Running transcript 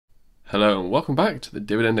Hello and welcome back to the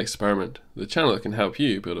Dividend Experiment, the channel that can help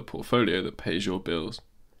you build a portfolio that pays your bills.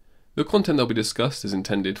 The content that will be discussed is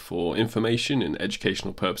intended for information and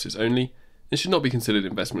educational purposes only and should not be considered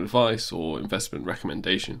investment advice or investment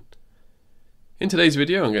recommendation. In today's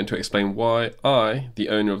video, I'm going to explain why I, the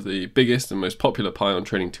owner of the biggest and most popular pie on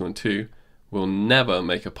Trading 212, will never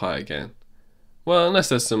make a pie again. Well, unless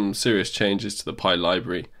there's some serious changes to the pie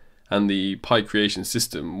library and the pie creation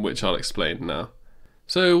system, which I'll explain now.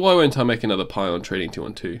 So why won't I make another pie on Trading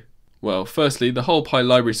 212? Well, firstly, the whole pie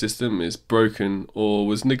library system is broken or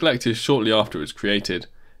was neglected shortly after it was created,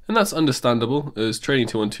 and that's understandable as Trading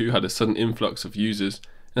 212 had a sudden influx of users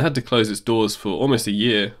and had to close its doors for almost a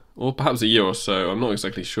year, or perhaps a year or so. I'm not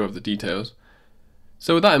exactly sure of the details.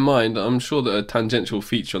 So with that in mind, I'm sure that a tangential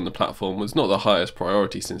feature on the platform was not the highest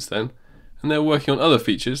priority since then, and they're working on other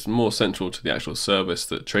features more central to the actual service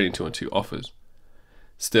that Trading 212 offers.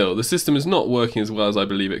 Still, the system is not working as well as I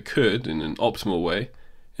believe it could in an optimal way,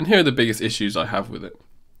 and here are the biggest issues I have with it.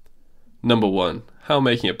 Number 1. How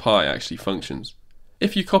making a pie actually functions.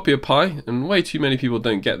 If you copy a pie, and way too many people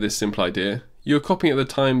don't get this simple idea, you're copying at the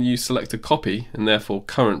time you select a copy and therefore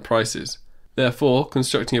current prices. Therefore,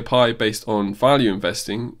 constructing a pie based on value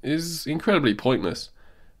investing is incredibly pointless.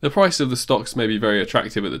 The price of the stocks may be very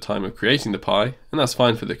attractive at the time of creating the pie, and that's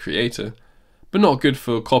fine for the creator, but not good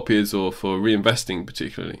for copiers or for reinvesting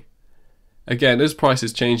particularly. Again, as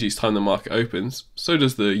prices change each time the market opens, so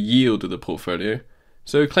does the yield of the portfolio,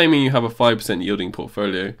 so claiming you have a 5% yielding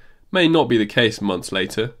portfolio may not be the case months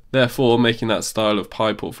later, therefore making that style of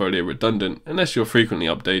pie portfolio redundant unless you're frequently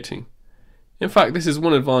updating. In fact, this is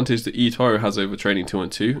one advantage that eToro has over Trading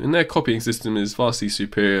 212, and their copying system is vastly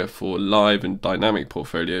superior for live and dynamic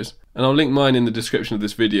portfolios, and I'll link mine in the description of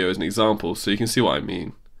this video as an example so you can see what I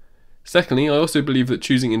mean. Secondly, I also believe that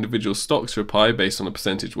choosing individual stocks for a pie based on a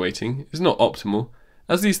percentage weighting is not optimal,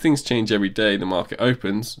 as these things change every day the market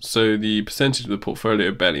opens, so the percentage of the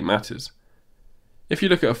portfolio barely matters. If you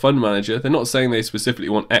look at a fund manager, they're not saying they specifically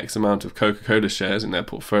want X amount of Coca-Cola shares in their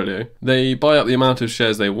portfolio. They buy up the amount of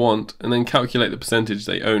shares they want and then calculate the percentage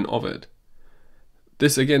they own of it.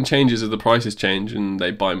 This again changes as the prices change and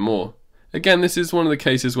they buy more. Again, this is one of the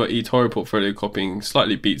cases where eToro portfolio copying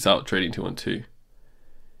slightly beats out Trading 212.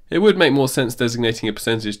 It would make more sense designating a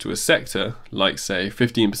percentage to a sector, like say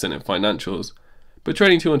 15% in financials, but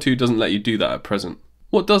Trading 212 doesn't let you do that at present.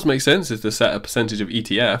 What does make sense is to set a percentage of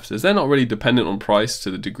ETFs, as they're not really dependent on price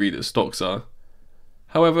to the degree that stocks are.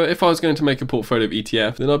 However, if I was going to make a portfolio of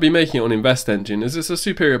ETFs, then I'd be making it on InvestEngine, as it's a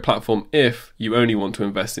superior platform if you only want to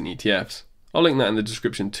invest in ETFs. I'll link that in the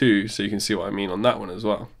description too, so you can see what I mean on that one as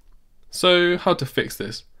well. So, how to fix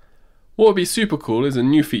this? What would be super cool is a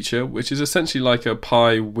new feature which is essentially like a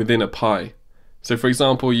pie within a pie. So for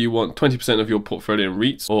example, you want 20% of your portfolio in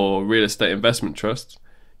REITs or real estate investment trusts.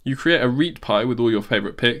 You create a REIT pie with all your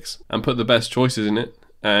favourite picks and put the best choices in it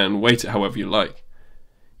and weight it however you like.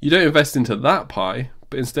 You don't invest into that pie,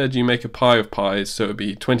 but instead you make a pie of pies, so it would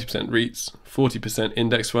be 20% REITs, 40%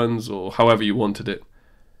 index funds, or however you wanted it.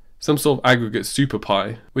 Some sort of aggregate super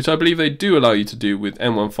pie, which I believe they do allow you to do with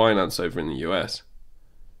M1 Finance over in the US.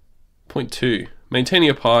 Point 2. Maintaining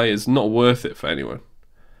a pie is not worth it for anyone.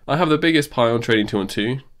 I have the biggest pie on Trading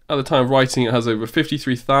 212. At the time of writing, it has over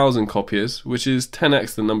 53,000 copiers, which is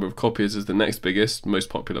 10x the number of copiers as the next biggest, most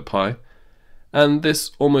popular pie. And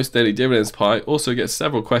this almost daily dividends pie also gets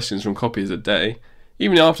several questions from copiers a day,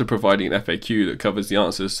 even after providing an FAQ that covers the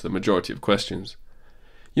answers to the majority of questions.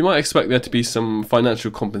 You might expect there to be some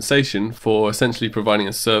financial compensation for essentially providing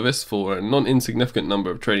a service for a non-insignificant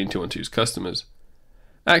number of Trading 212's customers.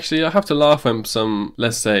 Actually, I have to laugh when some,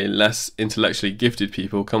 let's say, less intellectually gifted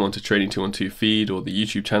people come onto Trading 212 feed or the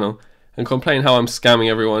YouTube channel and complain how I'm scamming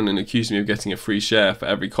everyone and accuse me of getting a free share for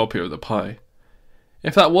every copy of the pie.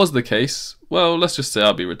 If that was the case, well, let's just say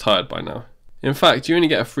I'll be retired by now. In fact, you only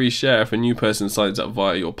get a free share if a new person signs up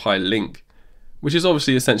via your pie link, which is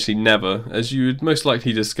obviously essentially never, as you would most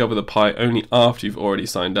likely discover the pie only after you've already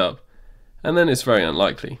signed up, and then it's very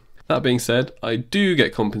unlikely. That being said, I do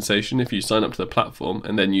get compensation if you sign up to the platform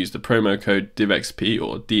and then use the promo code DIVEXP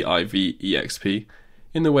or DIVEXP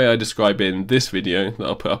in the way I describe in this video that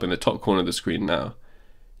I'll put up in the top corner of the screen now.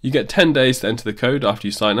 You get 10 days to enter the code after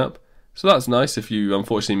you sign up, so that's nice if you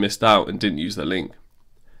unfortunately missed out and didn't use the link.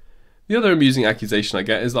 The other amusing accusation I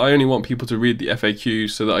get is that I only want people to read the FAQ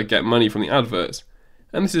so that I get money from the adverts.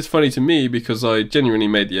 And this is funny to me because I genuinely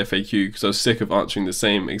made the FAQ because I was sick of answering the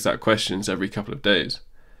same exact questions every couple of days.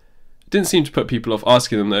 Didn't seem to put people off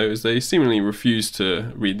asking them though, as they seemingly refused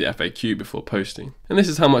to read the FAQ before posting. And this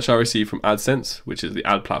is how much I receive from AdSense, which is the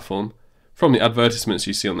ad platform, from the advertisements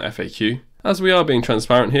you see on the FAQ. as we are being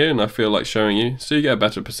transparent here and I feel like showing you, so you get a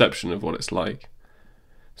better perception of what it's like.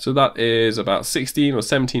 So that is about £16 or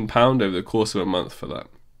 £17 over the course of a month for that.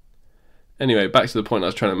 Anyway, back to the point I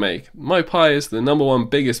was trying to make. My pie is the #1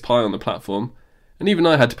 biggest pie on the platform, and even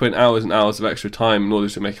I had to put in hours and hours of extra time in order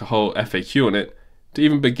to make a whole FAQ on it to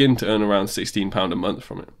even begin to earn around £16 a month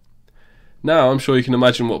from it. Now I'm sure you can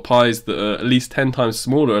imagine what pies that are at least 10 times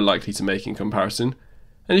smaller are likely to make in comparison,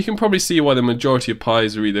 and you can probably see why the majority of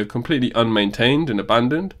pies are either completely unmaintained and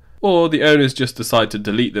abandoned, or the owners just decide to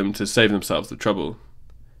delete them to save themselves the trouble.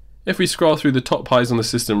 If we scroll through the top pies on the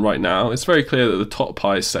system right now, it's very clear that the top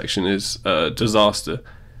pies section is a disaster.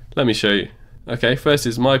 Let me show you. Okay, first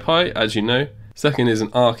is my pie, as you know. Second is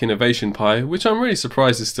an ARK Innovation pie, which I'm really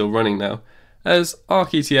surprised is still running now, as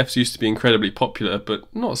ARK ETFs used to be incredibly popular, but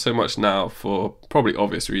not so much now for probably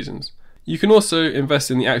obvious reasons. You can also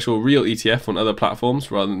invest in the actual real ETF on other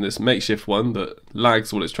platforms rather than this makeshift one that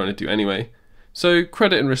lags what it's trying to do anyway. So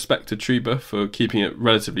credit and respect to Treba for keeping it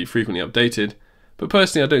relatively frequently updated, but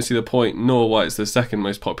personally I don't see the point nor why it's the second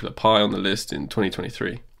most popular pie on the list in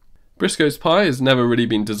 2023. Briscoe's pie has never really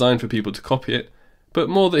been designed for people to copy it, but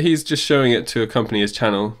more that he's just showing it to accompany his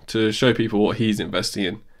channel to show people what he's investing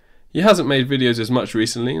in. He hasn't made videos as much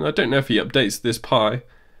recently, and I don't know if he updates this pie,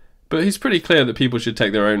 but he's pretty clear that people should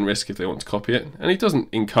take their own risk if they want to copy it, and he doesn't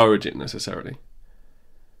encourage it necessarily.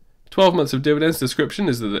 12 months of dividends description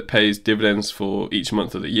is that it pays dividends for each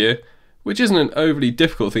month of the year, which isn't an overly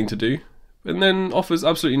difficult thing to do, and then offers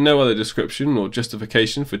absolutely no other description or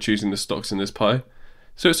justification for choosing the stocks in this pie,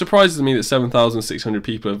 so it surprises me that 7,600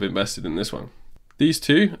 people have invested in this one. These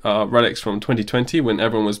two are relics from 2020 when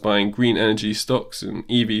everyone was buying green energy stocks and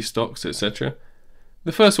EV stocks, etc.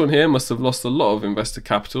 The first one here must have lost a lot of investor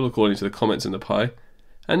capital according to the comments in the pie,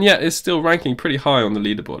 and yet is still ranking pretty high on the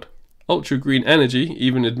leaderboard. Ultra Green Energy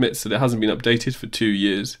even admits that it hasn't been updated for 2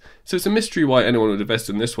 years, so it's a mystery why anyone would invest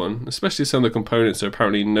in this one, especially some of the components are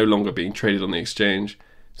apparently no longer being traded on the exchange,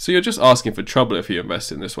 so you're just asking for trouble if you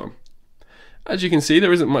invest in this one. As you can see,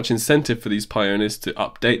 there isn't much incentive for these pie owners to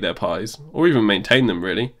update their pies, or even maintain them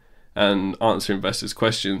really, and answer investors'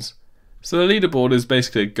 questions, so the leaderboard is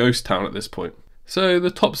basically a ghost town at this point. So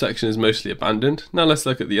the top section is mostly abandoned. Now let's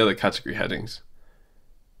look at the other category headings.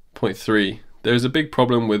 Point 3. There is a big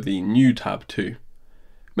problem with the New tab too.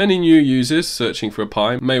 Many new users searching for a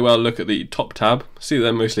pie may well look at the top tab, see that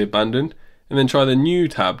they're mostly abandoned, and then try the New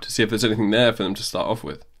tab to see if there's anything there for them to start off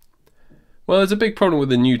with. Well, there's a big problem with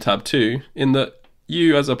the New tab too, in that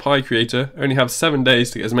you as a pie creator only have 7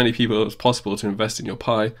 days to get as many people as possible to invest in your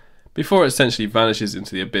pie before it essentially vanishes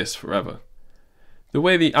into the abyss forever. The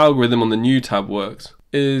way the algorithm on the New tab works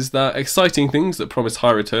is that exciting things that promise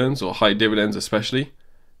high returns or high dividends especially,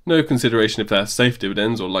 no consideration if they're safe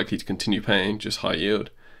dividends or likely to continue paying, just high yield.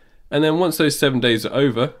 And then once those 7 days are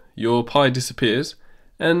over, your pie disappears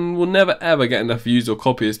and will never ever get enough views or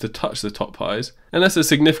copies to touch the top pies unless a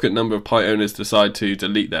significant number of pie owners decide to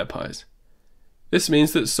delete their pies. This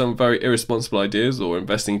means that some very irresponsible ideas or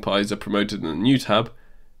investing pies are promoted in the New tab,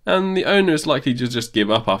 and the owner is likely to just give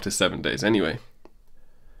up after 7 days anyway.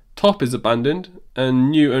 Top is abandoned,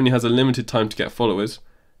 and New only has a limited time to get followers.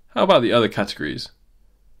 How about the other categories?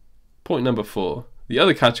 Point number 4. The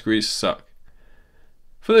other categories suck.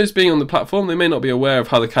 For those being on the platform, they may not be aware of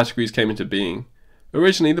how the categories came into being.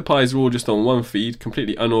 Originally, the pies were all just on one feed,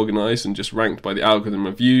 completely unorganised and just ranked by the algorithm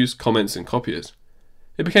of views, comments and copiers.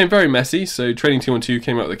 It became very messy, so Trading212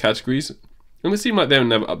 came out with the categories, and it seemed like they were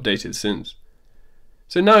never updated since.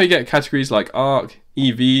 So now you get categories like ARK,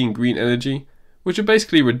 EV and Green Energy, which are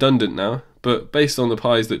basically redundant now, but based on the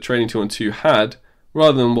pies that Trading212 had,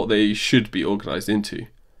 rather than what they should be organised into.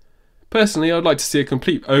 Personally, I'd like to see a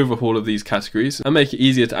complete overhaul of these categories and make it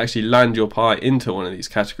easier to actually land your pie into one of these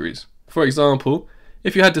categories. For example,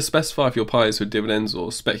 if you had to specify if your pies were dividends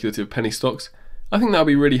or speculative penny stocks, I think that would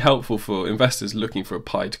be really helpful for investors looking for a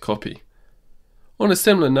pie to copy. On a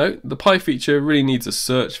similar note, the pie feature really needs a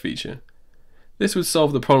search feature. This would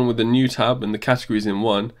solve the problem with the New tab and the categories in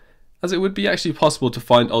one, as it would be actually possible to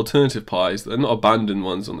find alternative pies that are not abandoned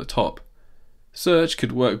ones on the top. Search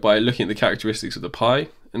could work by looking at the characteristics of the pie,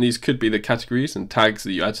 and these could be the categories and tags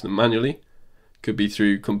that you add to them manually. Could be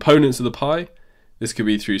through components of the pie. This could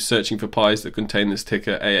be through searching for pies that contain this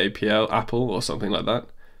ticker AAPL, Apple or something like that.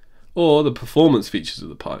 Or the performance features of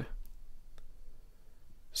the pie.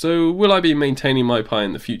 So will I be maintaining my pie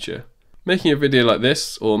in the future? Making a video like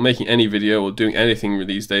this, or making any video or doing anything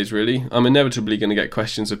these days really, I'm inevitably going to get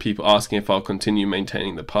questions of people asking if I'll continue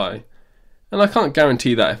maintaining the pie. And I can't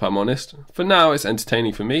guarantee that if I'm honest. For now it's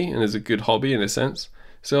entertaining for me and is a good hobby in a sense,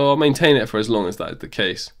 so I'll maintain it for as long as that is the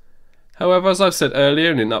case. However, as I've said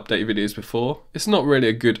earlier and in update videos before, it's not really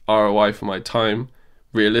a good ROI for my time,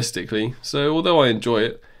 realistically, so although I enjoy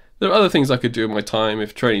it, there are other things I could do with my time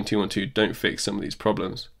if Trading 212 don't fix some of these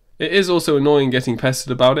problems. It is also annoying getting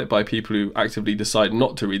pestered about it by people who actively decide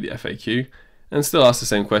not to read the FAQ and still ask the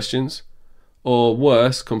same questions, or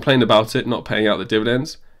worse, complain about it not paying out the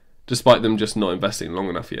dividends, despite them just not investing long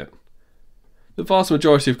enough yet. The vast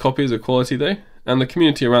majority of copies are quality though, and the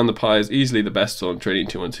community around the Pi is easily the best on Trading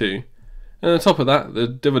 212. And on top of that, the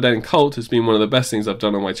dividend cult has been one of the best things I've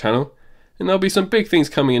done on my channel, and there'll be some big things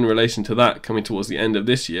coming in relation to that coming towards the end of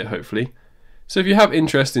this year hopefully. So if you have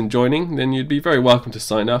interest in joining, then you'd be very welcome to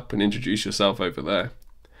sign up and introduce yourself over there.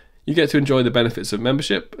 You get to enjoy the benefits of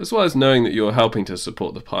membership, as well as knowing that you're helping to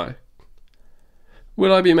support the Pi.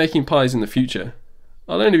 Will I be making Pis in the future?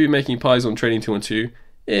 I'll only be making Pis on Trading 212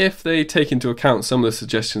 if they take into account some of the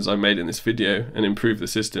suggestions I made in this video and improve the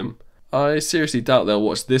system. I seriously doubt they'll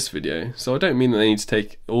watch this video, so I don't mean that they need to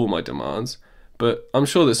take all my demands, but I'm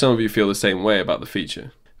sure that some of you feel the same way about the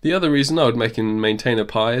feature. The other reason I would make and maintain a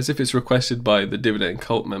Pi is if it's requested by the Dividend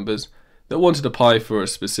cult members that wanted a Pi for a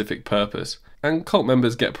specific purpose, and cult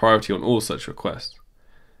members get priority on all such requests.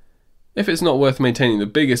 If it's not worth maintaining the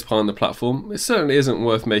biggest Pi on the platform, it certainly isn't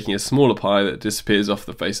worth making a smaller Pi that disappears off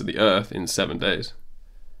the face of the earth in 7 days.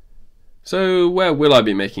 So where will I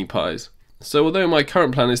be making Pis? So although my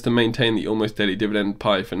current plan is to maintain the almost daily dividend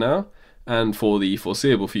Pi for now, and for the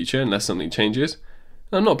foreseeable future unless something changes,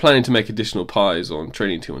 I'm not planning to make additional Pis on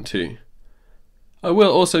Trading 212. I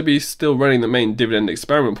will also be still running the main dividend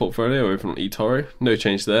experiment portfolio over on eToro, no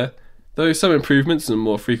change there, though some improvements and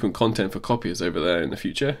more frequent content for copiers over there in the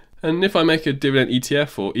future. And if I make a dividend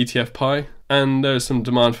ETF or ETF Pi, and there is some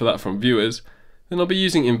demand for that from viewers, then I'll be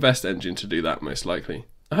using InvestEngine to do that most likely.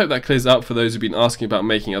 I hope that clears up for those who've been asking about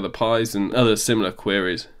making other Pis and other similar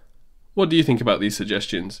queries. What do you think about these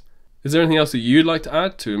suggestions? Is there anything else that you'd like to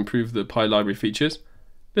add to improve the Pi library features?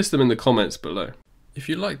 List them in the comments below. If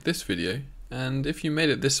you liked this video, and if you made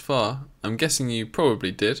it this far, I'm guessing you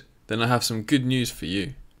probably did, then I have some good news for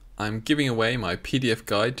you. I'm giving away my PDF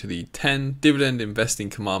guide to the 10 dividend investing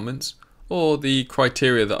commandments, or the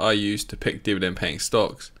criteria that I use to pick dividend paying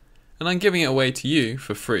stocks, and I'm giving it away to you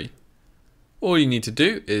for free. All you need to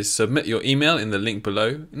do is submit your email in the link below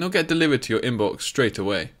and it'll get delivered to your inbox straight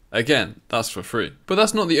away. Again, that's for free. But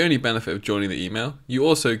that's not the only benefit of joining the email. You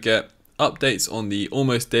also get updates on the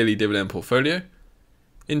almost daily dividend portfolio,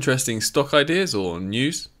 interesting stock ideas or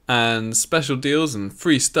news, and special deals and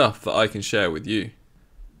free stuff that I can share with you.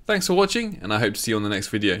 Thanks for watching, and I hope to see you on the next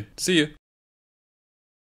video. See you!